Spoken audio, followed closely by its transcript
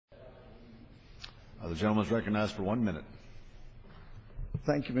The gentleman is recognized for 1 minute.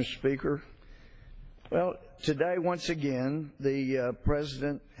 Thank you, Mr. Speaker. Well, today, once again, the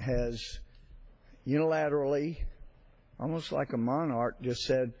President has unilaterally, almost like a monarch, just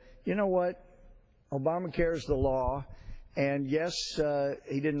said, you know what, Obamacare is the law. And yes,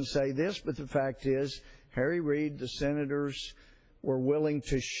 he didn't say this, but the fact is, Harry Reid, the senators, were willing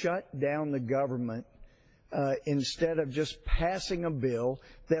to shut down the government instead of just passing a bill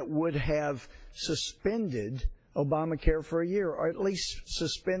that would have suspended Obamacare for a year, or at least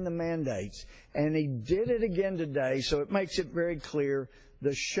suspend the mandates. And he did it again today, so it makes it very clear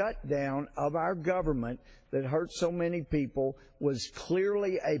the shutdown of our government that hurt so many people was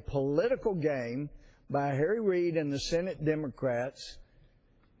clearly a political game by Harry Reid and the Senate Democrats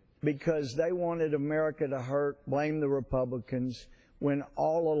because they wanted America to hurt, blame the Republicans, when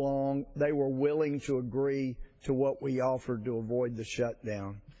all along they were willing to agree to what we offered to avoid the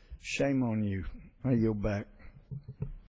shutdown. Shame on you. I yield back.